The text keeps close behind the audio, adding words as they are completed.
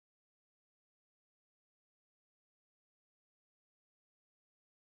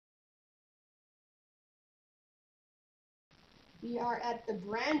We are at the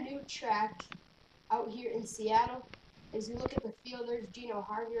brand new track out here in Seattle. As you look at the field, there's Gino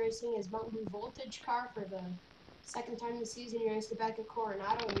Harvey racing his Mountain Blue Voltage car for the second time this season. You're going to back at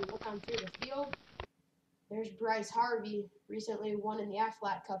Coronado and you look on through the field. There's Bryce Harvey, recently won in the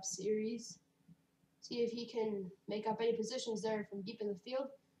Aflac Cup Series. See if he can make up any positions there from deep in the field.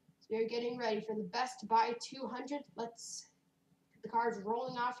 So we are getting ready for the best by 200. Let's get the cars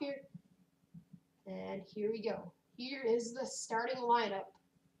rolling off here. And here we go. Here is the starting lineup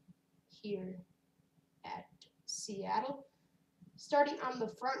here at Seattle. Starting on the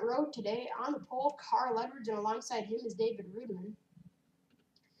front row today, on the pole, Carl Edwards, and alongside him is David Reutimann.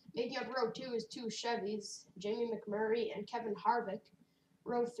 Making up row 2 is two Chevys, Jamie McMurray and Kevin Harvick.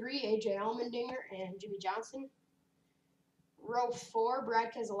 Row 3, AJ Allmendinger and Jimmy Johnson. Row 4,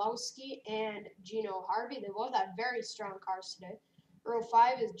 Brad Keselowski and Gino Harvey. They both have very strong cars today. Row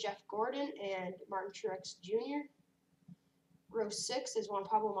 5 is Jeff Gordon and Martin Truex Jr. Row 6 is Juan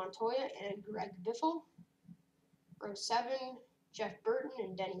Pablo Montoya and Greg Biffle. Row 7, Jeff Burton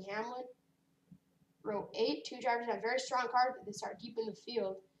and Denny Hamlin. Row 8, two drivers have very strong cars, but they start deep in the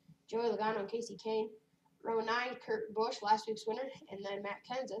field. Joey Logano and Casey Kane. Row 9, Kurt Busch, last week's winner, and then Matt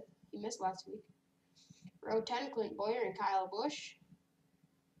Kenseth. He missed last week. Row 10, Clint Bowyer and Kyle Busch.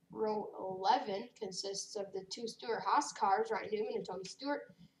 Row 11 consists of the two Stewart-Haas cars, Ryan Newman and Tony Stewart.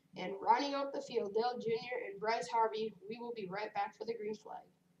 And running out the field, Dale Jr. and Bryce Harvey. We will be right back for the green flag.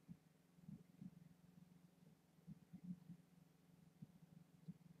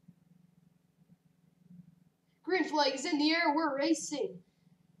 Green flag is in the air. We're racing.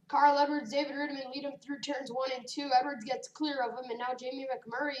 Carl Edwards, David Reutimann lead him through turns 1 and 2. Edwards gets clear of him, and now Jamie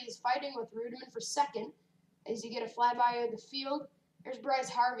McMurray is fighting with Reutimann for second. As you get a flyby of the field, there's Bryce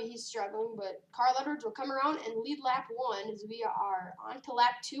Harvey. He's struggling, but Carl Edwards will come around and lead lap 1 as we are on to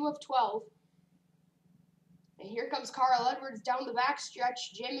lap 2 of 12. And here comes Carl Edwards down the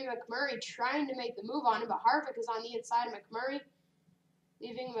backstretch. Jamie McMurray trying to make the move on him, but Harvick is on the inside of McMurray,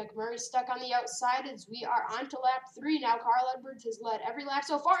 leaving McMurray stuck on the outside as we are on to lap 3 now. Carl Edwards has led every lap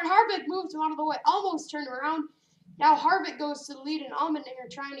so far, and Harvick moves him out of the way, almost turned around. Now Harvick goes to the lead, and Allmendinger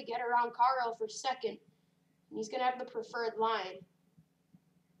trying to get around Carl for second. And he's going to have the preferred line.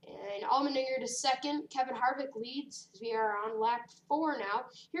 And Allmendinger to second. Kevin Harvick leads as we are on lap 4 now.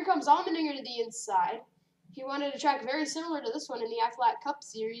 Here comes Allmendinger to the inside. He wanted a track very similar to this one in the Aflac Cup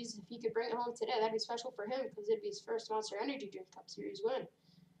Series. If he could bring it home today, that'd be special for him because it'd be his first Monster Energy Drink Cup Series win.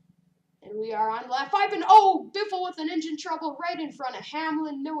 And we are on lap 5, and Biffle with an engine trouble right in front of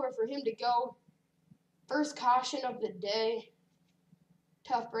Hamlin. Nowhere for him to go. First caution of the day.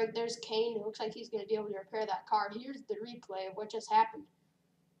 Tough break. There's Kane. It looks like he's going to be able to repair that car. Here's the replay of what just happened.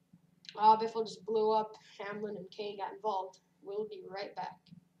 Biffle just blew up. Hamlin and Kane got involved. We'll be right back.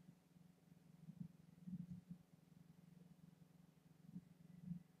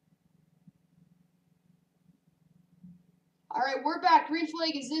 All right, we're back. Green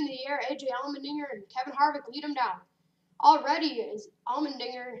flag is in the air. AJ Allmendinger and Kevin Harvick lead him down. Already is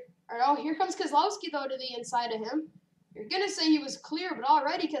Allmendinger. Here comes Keselowski, though, to the inside of him. You're going to say he was clear, but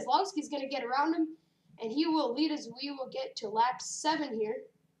already Keselowski's going to get around him, and he will lead as we will get to lap 7 here.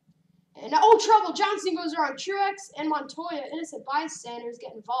 And trouble. Johnson goes around Truex and Montoya. Innocent bystanders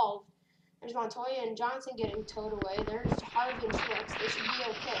get involved. There's Montoya and Johnson getting towed away. There's Harvey and Truex. They should be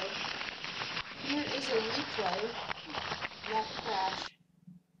okay. Here is a replay. That crash.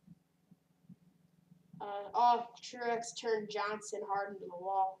 Truex turned Johnson hard into the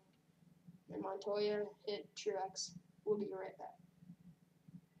wall. And Montoya hit Truex. We'll be right back.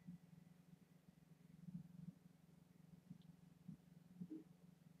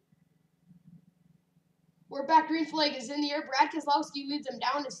 We're back. Green flag is in the air. Brad Keselowski leads him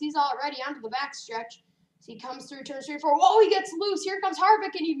down as he's already onto the backstretch. As he comes through turns 3 and 4. He gets loose. Here comes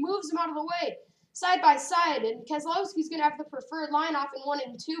Harvick, and he moves him out of the way. Side by side, and Keselowski's going to have the preferred line off in 1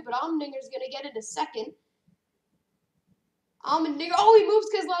 and 2, but Allmendinger's going to get into second. Allmendinger, he moves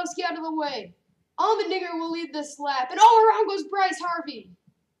Keselowski out of the way. Allmendinger will lead this lap, and around goes Bryce Harvey.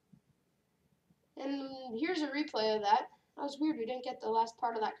 And here's a replay of that. That was weird, we didn't get the last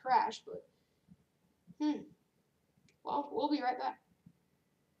part of that crash, but, well, we'll be right back.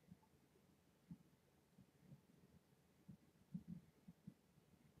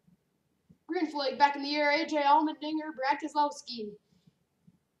 Green flag back in the air. AJ Allmendinger, Brad Keselowski.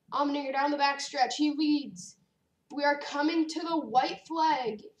 Allmendinger down the backstretch. He leads. We are coming to the white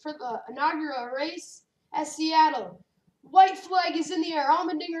flag for the inaugural race at Seattle. White flag is in the air.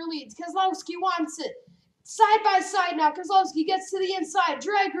 Allmendinger leads. Keselowski wants it. Side by side now. Keselowski gets to the inside.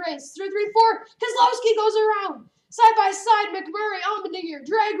 Drag race through 3, 4. Keselowski goes around. Side by side. McMurray, Allmendinger.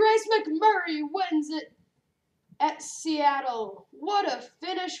 Drag race. McMurray wins it. at Seattle. What a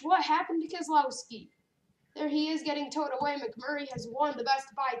finish. What happened to Keselowski? There he is getting towed away. McMurray has won the best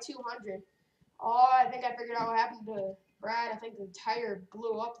by 200. Oh, I think I figured out what happened to Brad. I think the tire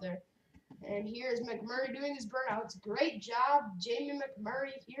blew up there. And here's McMurray doing his burnouts. Great job, Jamie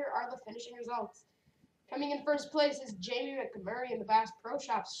McMurray. Here are the finishing results. Coming in first place is Jamie McMurray in the Bass Pro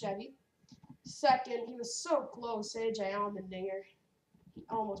Shops Chevy. Second, he was so close, AJ Allmendinger. He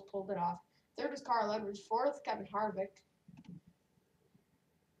almost pulled it off. Third was Carl Edwards. Fourth, Kevin Harvick.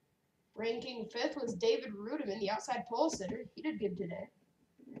 Ranking fifth was David Rudiman, the outside pole sitter. He did good today.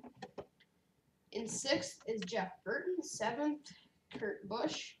 In sixth is Jeff Burton. Seventh, Kurt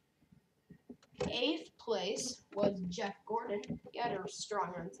Busch. Eighth place was Jeff Gordon. He had a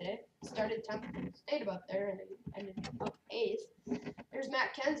strong run today. Started 10th, stayed about there, and ended up 8th. There's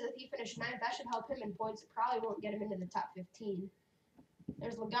Matt Kenseth. He finished 9th. That should help him in points. It probably won't get him into the top 15.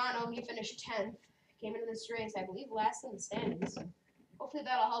 There's Logano. He finished 10th. Came into this race, I believe, last in the standings. Hopefully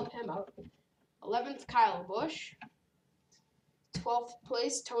that'll help him out. 11th, Kyle Busch. 12th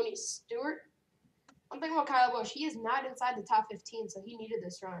place, Tony Stewart. One thing about Kyle Busch, he is not inside the top 15, so he needed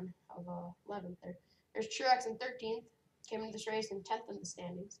this run of 11th there. There's Truex in 13th. Came into this race in 10th in the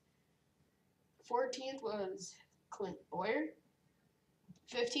standings. 14th was Clint Bowyer.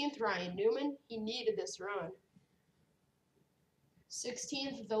 15th, Ryan Newman. He needed this run.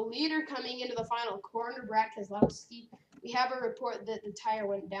 16th, the leader coming into the final corner, Brad Keselowski. We have a report that the tire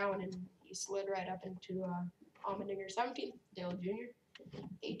went down and he slid right up into Allmendinger. 17th, Dale Jr.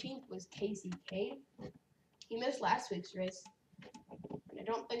 18th was Casey Kane. He missed last week's race. And I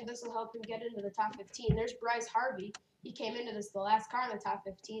don't think this will help him get into the top 15. There's Bryce Harvey. He came into this the last car in the top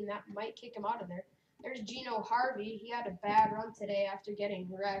 15. That might kick him out of there. There's Gino Harvey. He had a bad run today after getting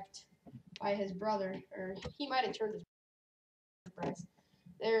wrecked by his brother. Or he might have turned his Bryce.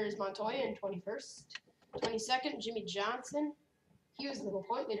 There's Montoya in 21st. 22nd, Jimmy Johnson. He was the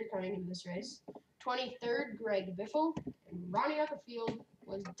point leader coming into this race. 23rd, Greg Biffle. And rounding out the field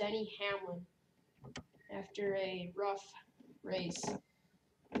was Denny Hamlin after a rough race.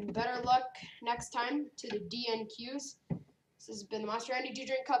 And better luck next time to the DNQs. This has been the Monster Energy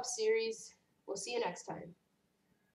Drink Cup Series. We'll see you next time.